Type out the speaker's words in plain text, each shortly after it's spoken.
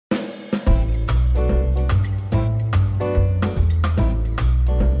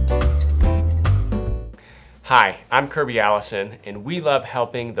Hi, I'm Kirby Allison, and we love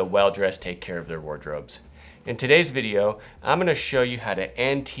helping the well-dressed take care of their wardrobes. In today's video, I'm going to show you how to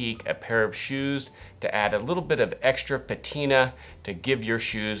antique a pair of shoes to add a little bit of extra patina to give your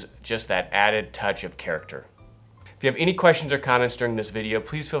shoes just that added touch of character. If you have any questions or comments during this video,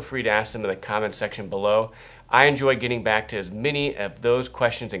 please feel free to ask them in the comment section below. I enjoy getting back to as many of those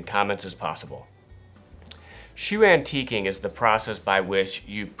questions and comments as possible. Shoe antiquing is the process by which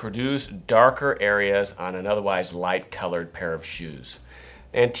you produce darker areas on an otherwise light colored pair of shoes.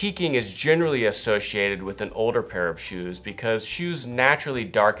 Antiquing is generally associated with an older pair of shoes because shoes naturally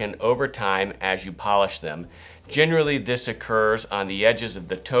darken over time as you polish them. Generally, this occurs on the edges of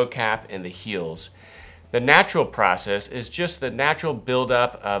the toe cap and the heels. The natural process is just the natural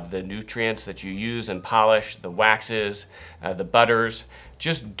buildup of the nutrients that you use and polish, the waxes, the butters,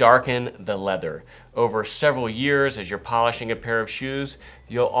 just darken the leather. Over several years as you're polishing a pair of shoes,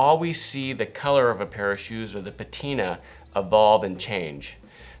 you'll always see the color of a pair of shoes or the patina evolve and change.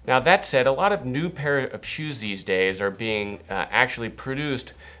 Now that said, a lot of new pair of shoes these days are being actually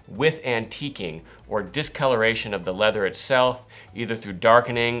produced with antiquing or discoloration of the leather itself, either through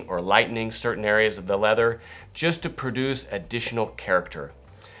darkening or lightening certain areas of the leather, just to produce additional character.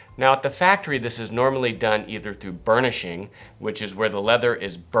 Now at the factory, this is normally done either through burnishing, which is where the leather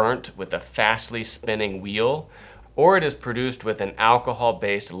is burnt with a fastly spinning wheel, or it is produced with an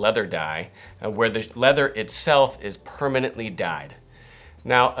alcohol-based leather dye, where the leather itself is permanently dyed.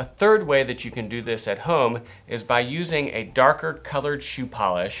 Now, a third way that you can do this at home is by using a darker colored shoe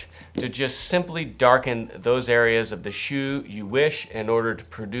polish to just simply darken those areas of the shoe you wish in order to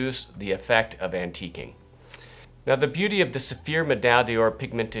produce the effect of antiquing. Now, the beauty of the Saphir Medaille d'Or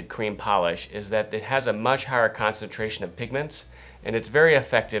pigmented cream polish is that it has a much higher concentration of pigments, and it's very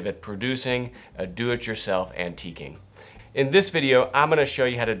effective at producing a do-it-yourself antiquing. In this video, I'm going to show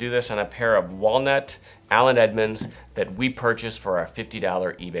you how to do this on a pair of walnut Allen Edmonds that we purchased for our $50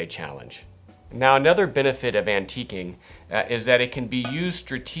 eBay challenge. Now, another benefit of antiquing is that it can be used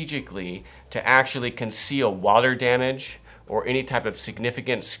strategically to actually conceal water damage or any type of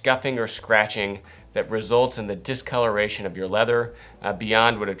significant scuffing or scratching that results in the discoloration of your leather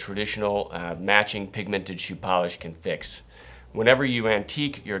beyond what a traditional matching pigmented shoe polish can fix. Whenever you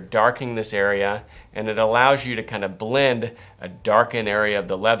antique, you're darkening this area, and it allows you to kind of blend a darkened area of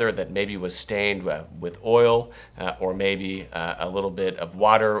the leather that maybe was stained with oil or maybe a little bit of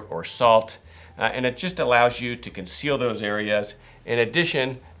water or salt, and it just allows you to conceal those areas in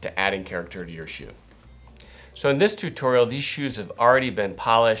addition to adding character to your shoe. So in this tutorial, these shoes have already been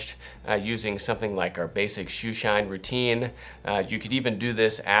polished using something like our basic shoe shine routine. You could even do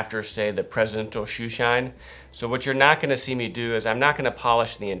this after, say, the presidential shoe shine. So what you're not going to see me do is I'm not going to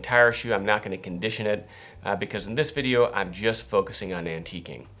polish the entire shoe. I'm not going to condition it because in this video, I'm just focusing on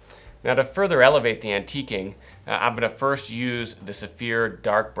antiquing. Now to further elevate the antiquing, I'm going to first use the Saphir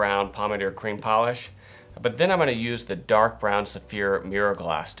dark brown Pommadier cream polish. But then I'm going to use the dark brown Saphir mirror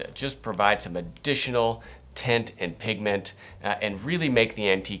gloss to just provide some additional tint and pigment and really make the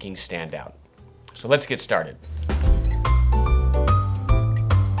antiquing stand out. So let's get started.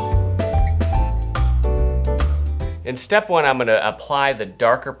 In step one, I'm going to apply the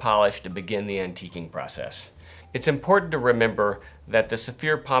darker polish to begin the antiquing process. It's important to remember that the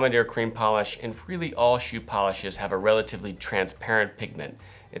Saphir Pommadier cream polish and really all shoe polishes have a relatively transparent pigment.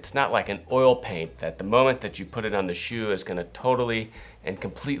 It's not like an oil paint that the moment that you put it on the shoe is going to totally and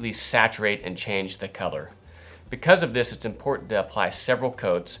completely saturate and change the color. Because of this, it's important to apply several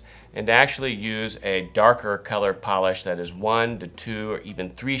coats and to actually use a darker color polish that is 1 to 2 or even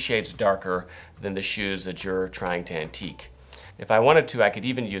 3 shades darker than the shoes that you're trying to antique. If I wanted to, I could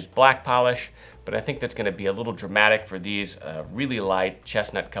even use black polish, but I think that's going to be a little dramatic for these really light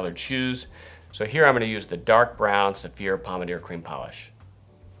chestnut colored shoes. So here I'm going to use the dark brown Saphir Pommadier cream polish.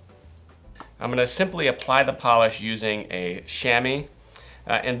 I'm going to simply apply the polish using a chamois,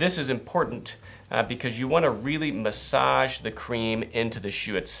 and this is important because you want to really massage the cream into the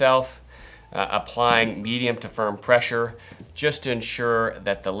shoe itself, applying medium to firm pressure just to ensure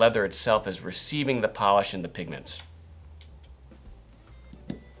that the leather itself is receiving the polish and the pigments.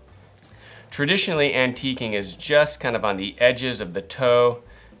 Traditionally, antiquing is just kind of on the edges of the toe,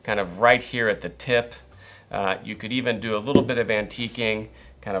 kind of right here at the tip. You could even do a little bit of antiquing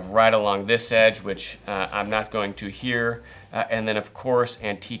kind of right along this edge, which I'm not going to here. And then, of course,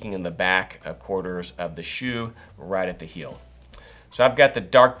 antiquing in the back quarters of the shoe right at the heel. So I've got the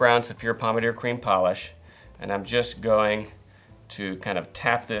dark brown Saphir Pommadier cream polish, and I'm just going to kind of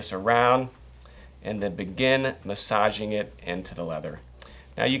tap this around and then begin massaging it into the leather.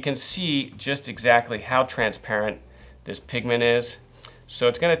 Now you can see just exactly how transparent this pigment is. So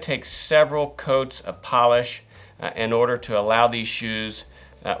it's going to take several coats of polish in order to allow these shoes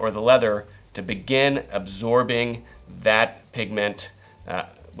or the leather to begin absorbing that pigment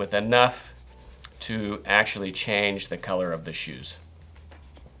with enough to actually change the color of the shoes.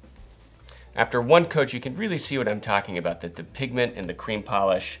 After one coat, you can really see what I'm talking about, that the pigment in the cream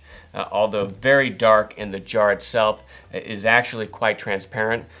polish, although very dark in the jar itself, is actually quite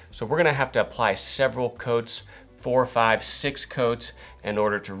transparent. So we're going to have to apply several coats, 4, 5, 6 coats, in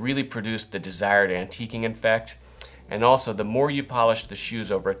order to really produce the desired antiquing effect. And also, the more you polish the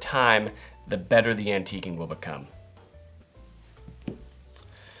shoes over time, the better the antiquing will become.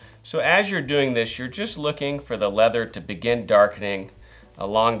 So as you're doing this, you're just looking for the leather to begin darkening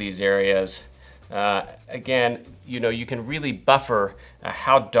along these areas. Again, you can really buffer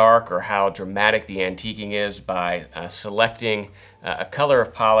how dark or how dramatic the antiquing is by selecting a color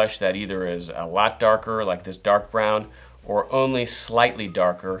of polish that either is a lot darker, like this dark brown, or only slightly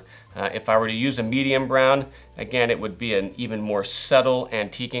darker. If I were to use a medium brown, again, it would be an even more subtle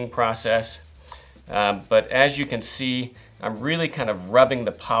antiquing process. But as you can see, I'm really kind of rubbing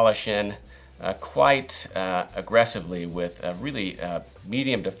the polish in quite aggressively with a really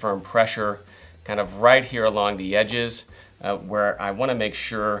medium to firm pressure, kind of right here along the edges where I want to make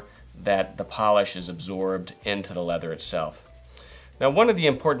sure that the polish is absorbed into the leather itself. Now, one of the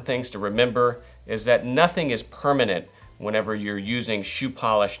important things to remember is that nothing is permanent whenever you're using shoe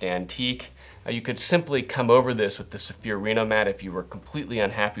polished antique. You could simply come over this with the Saphir Rhenomat if you were completely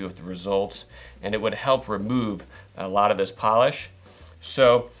unhappy with the results, and it would help remove a lot of this polish.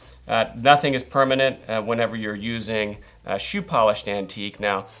 So nothing is permanent whenever you're using shoe polished antique.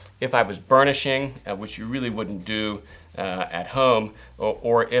 Now, if I was burnishing, which you really wouldn't do at home,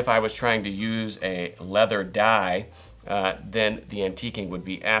 or if I was trying to use a leather dye, then the antiquing would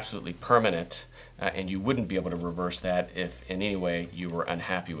be absolutely permanent, and you wouldn't be able to reverse that if in any way you were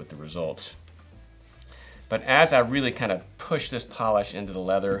unhappy with the results. But as I really kind of push this polish into the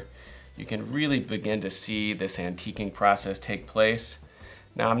leather, you can really begin to see this antiquing process take place.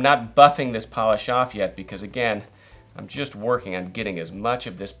 Now, I'm not buffing this polish off yet because, again, I'm just working on getting as much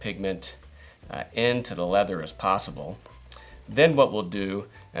of this pigment into the leather as possible. Then what we'll do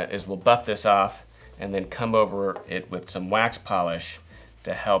is we'll buff this off and then come over it with some wax polish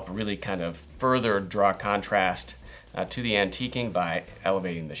to help really kind of further draw contrast to the antiquing by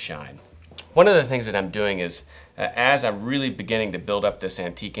elevating the shine. One of the things that I'm doing is, as I'm really beginning to build up this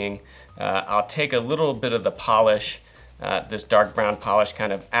antiquing, I'll take a little bit of the polish, this dark brown polish,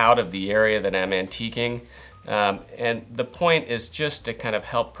 kind of out of the area that I'm antiquing. And the point is just to kind of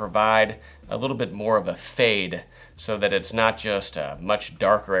help provide a little bit more of a fade so that it's not just a much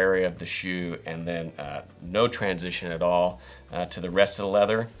darker area of the shoe and then no transition at all to the rest of the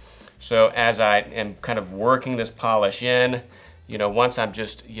leather. So as I am kind of working this polish in, once I'm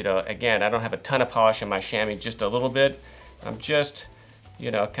just, again, I don't have a ton of polish in my chamois, just a little bit. I'm just,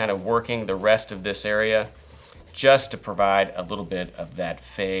 kind of working the rest of this area just to provide a little bit of that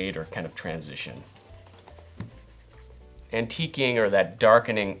fade or kind of transition. Antiquing, or that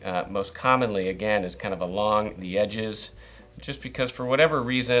darkening, most commonly, again, is kind of along the edges, just because for whatever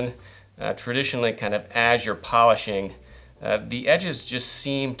reason, traditionally, kind of as you're polishing, the edges just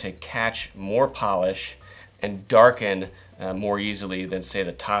seem to catch more polish and darken more easily than, say,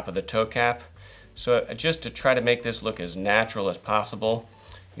 the top of the toe cap. So just to try to make this look as natural as possible,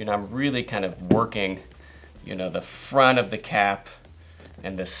 I'm really kind of working, the front of the cap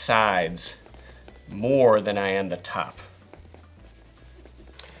and the sides more than I am the top.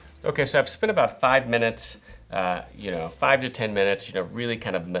 Okay, so I've spent about 5 minutes, 5 to 10 minutes, really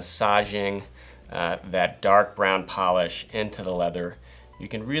kind of massaging that dark brown polish into the leather. You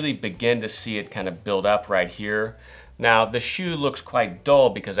can really begin to see it kind of build up right here. Now, the shoe looks quite dull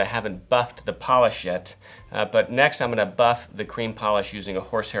because I haven't buffed the polish yet, but next I'm going to buff the cream polish using a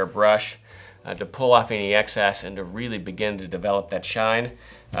horsehair brush to pull off any excess and to really begin to develop that shine.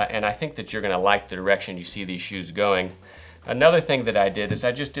 And I think that you're going to like the direction you see these shoes going. Another thing that I did is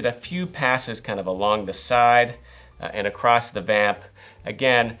I just did a few passes kind of along the side and across the vamp.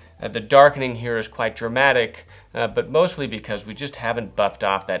 Again, the darkening here is quite dramatic, but mostly because we just haven't buffed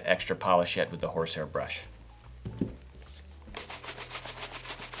off that extra polish yet with the horsehair brush.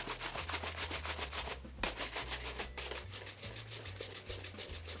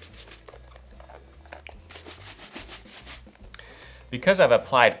 Because I've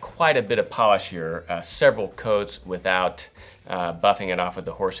applied quite a bit of polish here, several coats without buffing it off with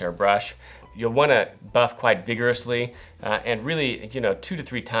the horsehair brush, you'll want to buff quite vigorously and really, 2 to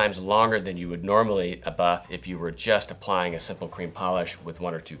 3 times longer than you would normally buff if you were just applying a simple cream polish with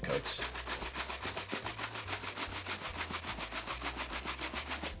 1 or 2 coats.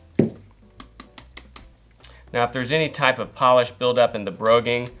 Now if there's any type of polish buildup in the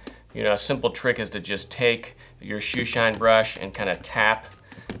broguing, you know, a simple trick is to just take your shoe shine brush and kind of tap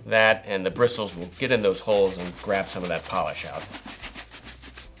that, and the bristles will get in those holes and grab some of that polish out.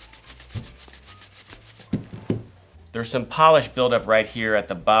 There's some polish buildup right here at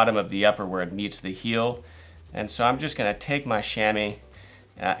the bottom of the upper where it meets the heel, and so I'm just going to take my chamois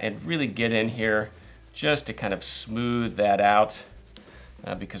and really get in here just to kind of smooth that out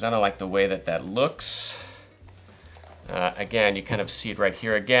because I don't like the way that that looks. Again, you kind of see it right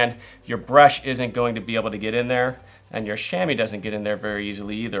here. Again, your brush isn't going to be able to get in there, and your chamois doesn't get in there very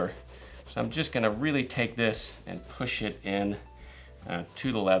easily either. So I'm just going to really take this and push it in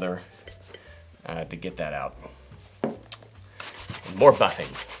to the leather to get that out. And more buffing.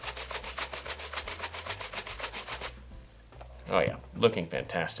 Oh yeah, looking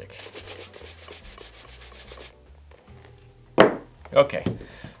fantastic. Okay,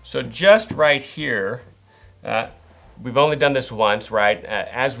 so just right here, we've only done this once, right?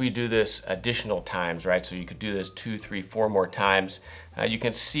 As we do this additional times, right? So you could do this 2, 3, 4 more times. You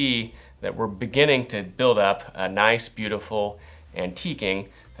can see that we're beginning to build up a nice, beautiful antiquing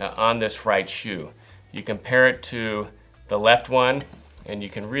on this right shoe. You compare it to the left one, and you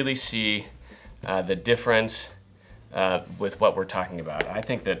can really see the difference with what we're talking about. I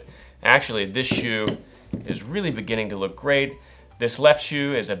think that actually this shoe is really beginning to look great. This left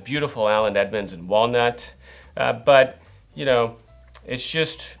shoe is a beautiful Allen Edmonds and walnut. But, you know, it's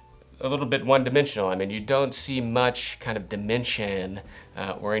just a little bit one-dimensional. I mean, you don't see much kind of dimension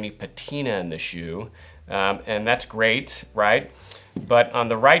or any patina in the shoe, and that's great, right? But on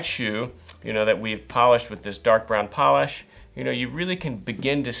the right shoe, you know, that we've polished with this dark brown polish, you know, you really can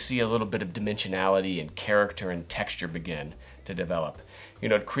begin to see a little bit of dimensionality and character and texture begin to develop. You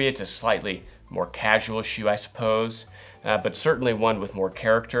know, it creates a slightly more casual shoe, I suppose, but certainly one with more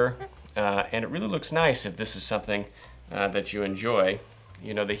character. And it really looks nice if this is something that you enjoy.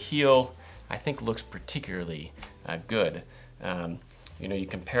 You know, the heel, I think, looks particularly good. You know, you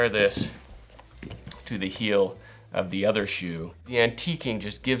compare this to the heel of the other shoe. The antiquing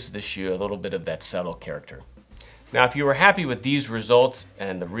just gives the shoe a little bit of that subtle character. Now, if you were happy with these results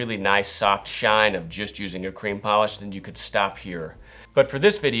and the really nice soft shine of just using a cream polish, then you could stop here. But for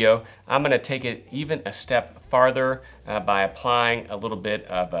this video, I'm going to take it even a step farther by applying a little bit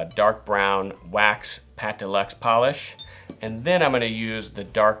of a dark brown wax Pate Luxe polish. And then I'm going to use the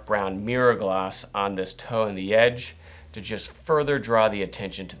dark brown mirror gloss on this toe and the edge to just further draw the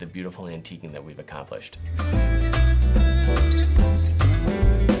attention to the beautiful antiquing that we've accomplished.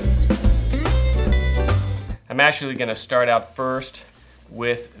 I'm actually going to start out first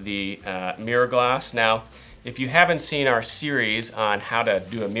with the mirror gloss. Now, if you haven't seen our series on how to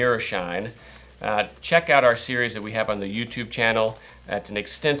do a mirror shine, check out our series that we have on the YouTube channel. It's an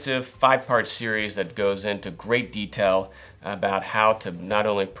extensive 5-part series that goes into great detail about how to not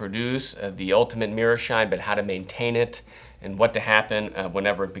only produce the ultimate mirror shine, but how to maintain it and what to happen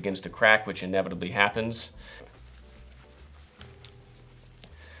whenever it begins to crack, which inevitably happens.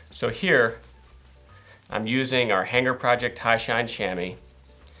 So here, I'm using our Hanger Project High Shine Chamois,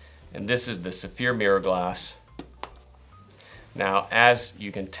 and this is the Saphir mirror gloss. Now, as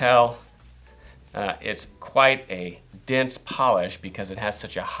you can tell, it's quite a dense polish because it has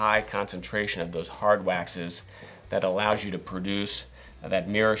such a high concentration of those hard waxes that allows you to produce that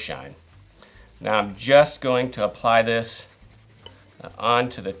mirror shine. Now, I'm just going to apply this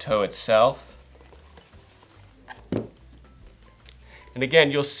onto the toe itself. And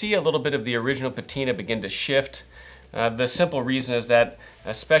again, you'll see a little bit of the original patina begin to shift. The simple reason is that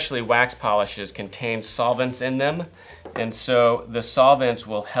especially wax polishes contain solvents in them, and so the solvents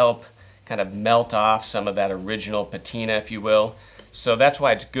will help kind of melt off some of that original patina, if you will. So that's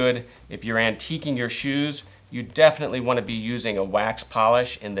why it's good if you're antiquing your shoes, you definitely want to be using a wax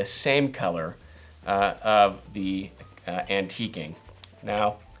polish in the same color of the antiquing.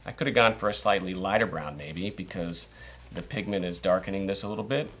 Now, I could have gone for a slightly lighter brown maybe because the pigment is darkening this a little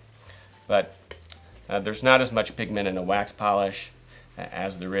bit, but there's not as much pigment in a wax polish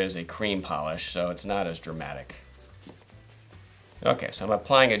as there is a cream polish, so it's not as dramatic. Okay, so I'm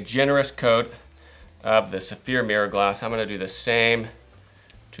applying a generous coat of the Saphir mirror gloss. I'm going to do the same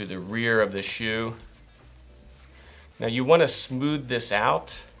to the rear of the shoe. Now you want to smooth this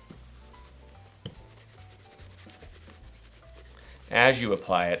out as you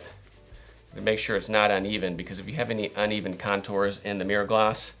apply it to make sure it's not uneven, because if you have any uneven contours in the mirror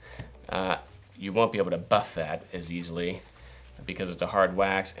gloss, you won't be able to buff that as easily because it's a hard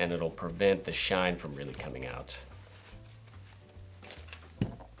wax and it'll prevent the shine from really coming out.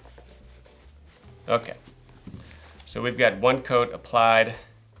 Okay, so we've got one coat applied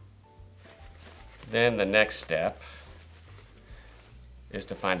Then the next step is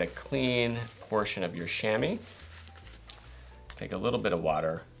to find a clean portion of your chamois. Take a little bit of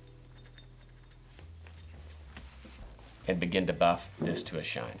water and begin to buff this to a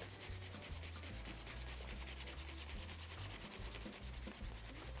shine.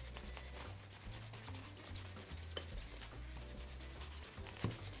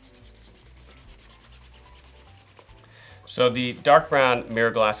 So the dark brown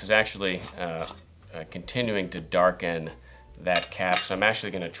mirror glass is actually continuing to darken that cap. So I'm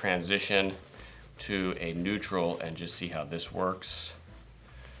actually going to transition to a neutral and just see how this works.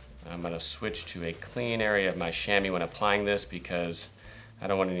 I'm going to switch to a clean area of my chamois when applying this because I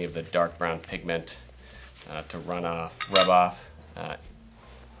don't want any of the dark brown pigment to rub off. I'm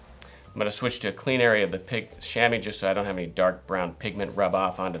going to switch to a clean area of the chamois just so I don't have any dark brown pigment rub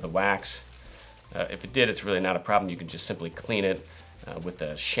off onto the wax. If it did, it's really not a problem. You can just simply clean it with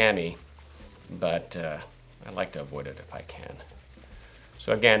the chamois, but I like to avoid it if I can.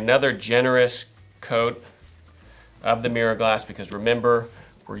 So again, another generous coat of the mirror glass, because remember,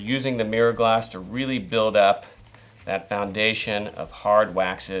 we're using the mirror glass to really build up that foundation of hard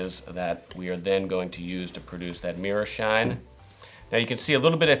waxes that we are then going to use to produce that mirror shine. Now you can see a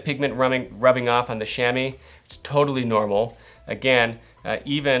little bit of pigment rubbing off on the chamois. It's totally normal. Again,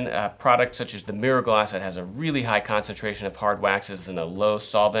 even products such as the mirror glass that has a really high concentration of hard waxes and a low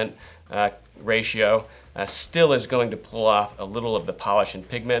solvent ratio still is going to pull off a little of the polish and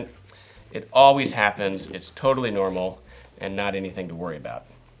pigment. It always happens. It's totally normal and not anything to worry about.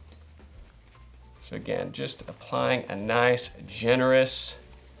 So again, just applying a nice, generous,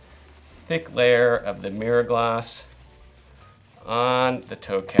 thick layer of the mirror glass on the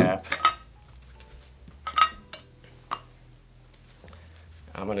toe cap.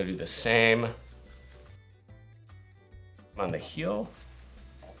 I'm going to do the same on the heel.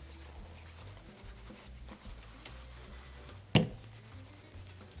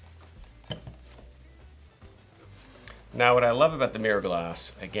 Now what I love about the mirror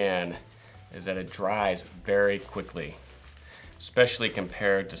glass, again, is that it dries very quickly, especially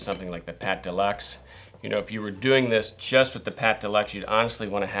compared to something like the Pate Deluxe. You know, if you were doing this just with the Pate Deluxe, you'd honestly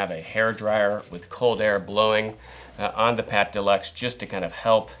want to have a hair dryer with cold air blowing on the Pate Deluxe just to kind of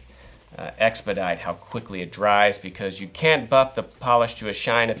help expedite how quickly it dries, because you can't buff the polish to a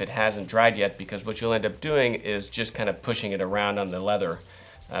shine if it hasn't dried yet, because what you'll end up doing is just kind of pushing it around on the leather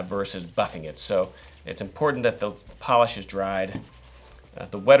versus buffing it. So it's important that the polish is dried.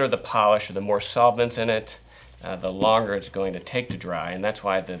 The wetter the polish or the more solvents in it, the longer it's going to take to dry, and that's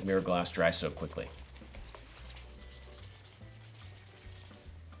why the mirror glass dries so quickly.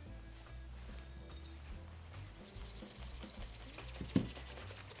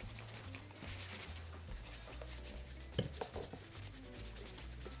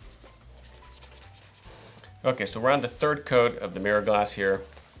 Okay, so we're on the third coat of the mirror glass here.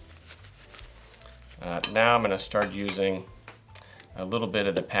 Now I'm going to start using a little bit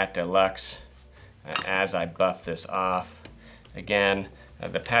of the Pate Deluxe as I buff this off. Again,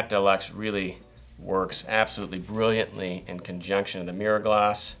 the Pate Deluxe really works absolutely brilliantly in conjunction with the mirror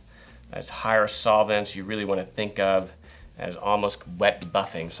glass. As higher solvents, you really want to think of as almost wet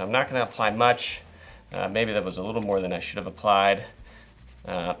buffing. So I'm not going to apply much. Maybe that was a little more than I should have applied.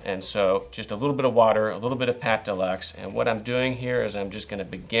 And so just a little bit of water, a little bit of Pate Deluxe, and what I'm doing here is I'm just going to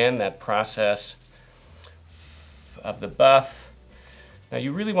begin that process of the buff. Now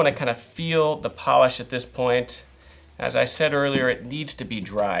you really want to kind of feel the polish at this point. As I said earlier, it needs to be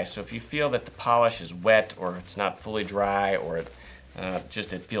dry. So if you feel that the polish is wet or it's not fully dry or it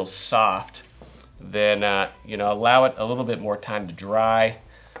feels soft, then allow it a little bit more time to dry.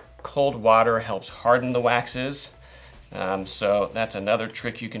 Cold water helps harden the waxes. So that's another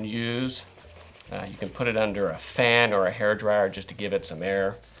trick you can use. You can put it under a fan or a hair dryer just to give it some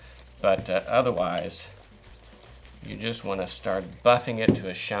air. But otherwise, you just want to start buffing it to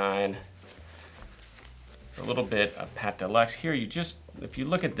a shine. A little bit of Pate Deluxe. Here, if you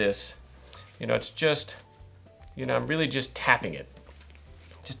look at this, it's just, I'm really just tapping it.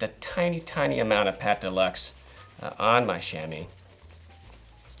 Just a tiny, tiny amount of Pate Deluxe on my chamois.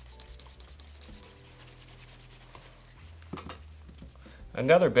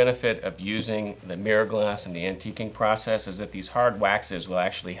 Another benefit of using the mirror glass in the antiquing process is that these hard waxes will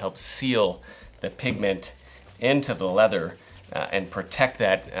actually help seal the pigment into the leather and protect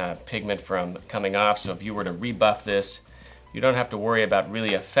that pigment from coming off. So if you were to rebuff this, you don't have to worry about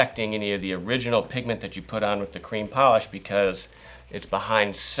really affecting any of the original pigment that you put on with the cream polish, because it's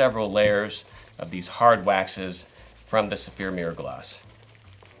behind several layers of these hard waxes from the Saphir mirror glass.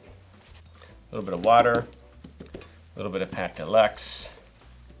 A little bit of water, a little bit of Pate Deluxe.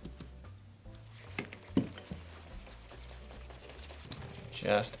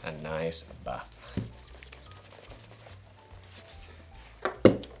 just a nice buff.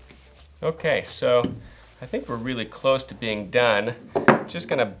 Okay, so I think we're really close to being done. Just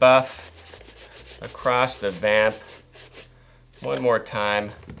gonna buff across the vamp one more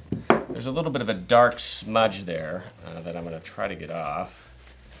time. There's a little bit of a dark smudge there that I'm gonna try to get off.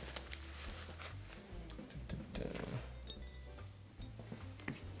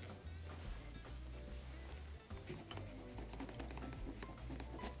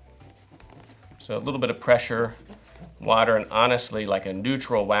 So a little bit of pressure, water, and honestly, like a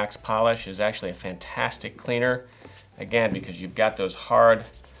neutral wax polish is actually a fantastic cleaner. Again, because you've got those hard,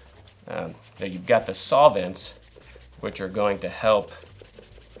 you've got the solvents, which are going to help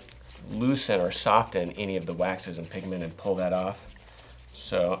loosen or soften any of the waxes and pigment and pull that off.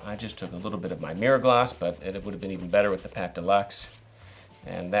 So I just took a little bit of my mirror gloss, but it would have been even better with the Pate Luxe,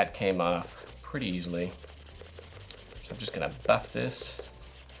 and that came off pretty easily. So I'm just gonna buff this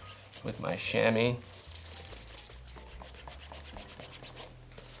with my chamois.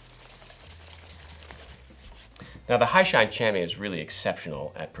 Now the high shine chamois is really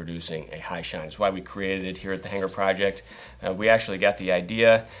exceptional at producing a high shine. It's why we created it here at the Hanger Project. We actually got the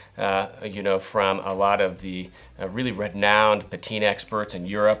idea from a lot of the really renowned patina experts in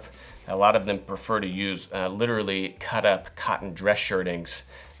Europe. A lot of them prefer to use literally cut up cotton dress shirtings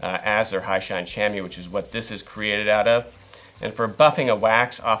as their high shine chamois, which is what this is created out of. And for buffing a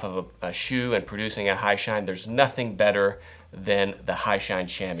wax off of a shoe and producing a high shine, there's nothing better than the high shine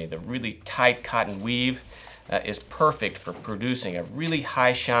chamois. The really tight cotton weave is perfect for producing a really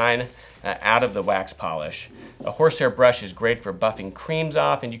high shine out of the wax polish. A horsehair brush is great for buffing creams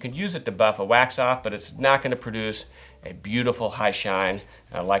off, and you can use it to buff a wax off, but it's not going to produce a beautiful high shine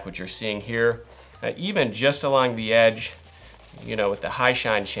like what you're seeing here. Even just along the edge, with the high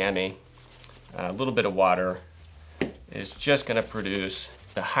shine chamois, a little bit of water is just going to produce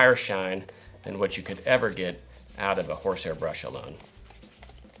the higher shine than what you could ever get out of a horsehair brush alone.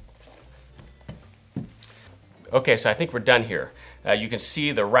 Okay, so I think we're done here. You can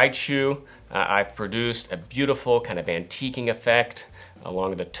see the right shoe. I've produced a beautiful kind of antiquing effect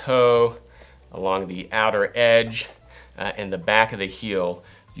along the toe, along the outer edge, and the back of the heel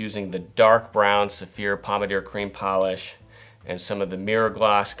using the dark brown Saphir Pommadier cream polish and some of the mirror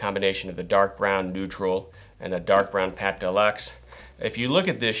gloss combination of the dark brown neutral and a dark brown Pate Luxe. If you look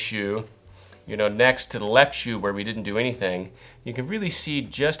at this shoe, next to the left shoe where we didn't do anything, you can really see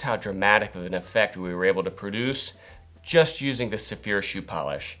just how dramatic of an effect we were able to produce just using the Saphir shoe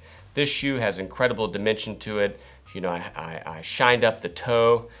polish. This shoe has incredible dimension to it. I shined up the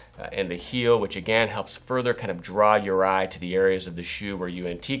toe and the heel, which again helps further kind of draw your eye to the areas of the shoe where you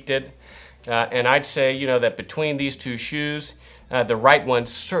antiqued it. And I'd say, that between these two shoes, the right one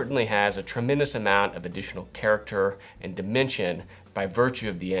certainly has a tremendous amount of additional character and dimension by virtue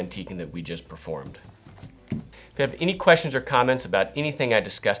of the antiquing that we just performed. If you have any questions or comments about anything I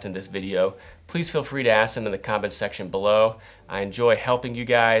discussed in this video, please feel free to ask them in the comments section below. I enjoy helping you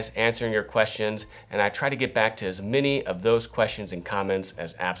guys, answering your questions, and I try to get back to as many of those questions and comments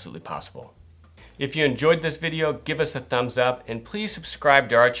as absolutely possible. If you enjoyed this video, give us a thumbs up, and please subscribe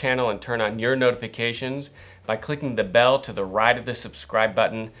to our channel and turn on your notifications by clicking the bell to the right of the subscribe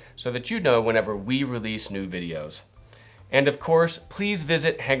button so that you know whenever we release new videos. And of course, please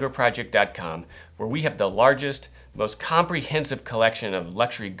visit hangerproject.com, where we have the largest, most comprehensive collection of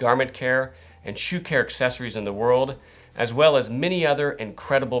luxury garment care and shoe care accessories in the world, as well as many other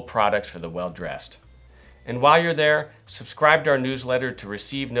incredible products for the well-dressed. And while you're there, subscribe to our newsletter to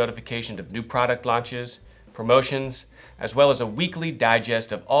receive notifications of new product launches, promotions, as well as a weekly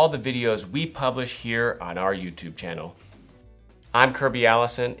digest of all the videos we publish here on our YouTube channel. I'm Kirby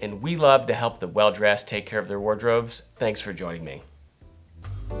Allison, and we love to help the well-dressed take care of their wardrobes. Thanks for joining me.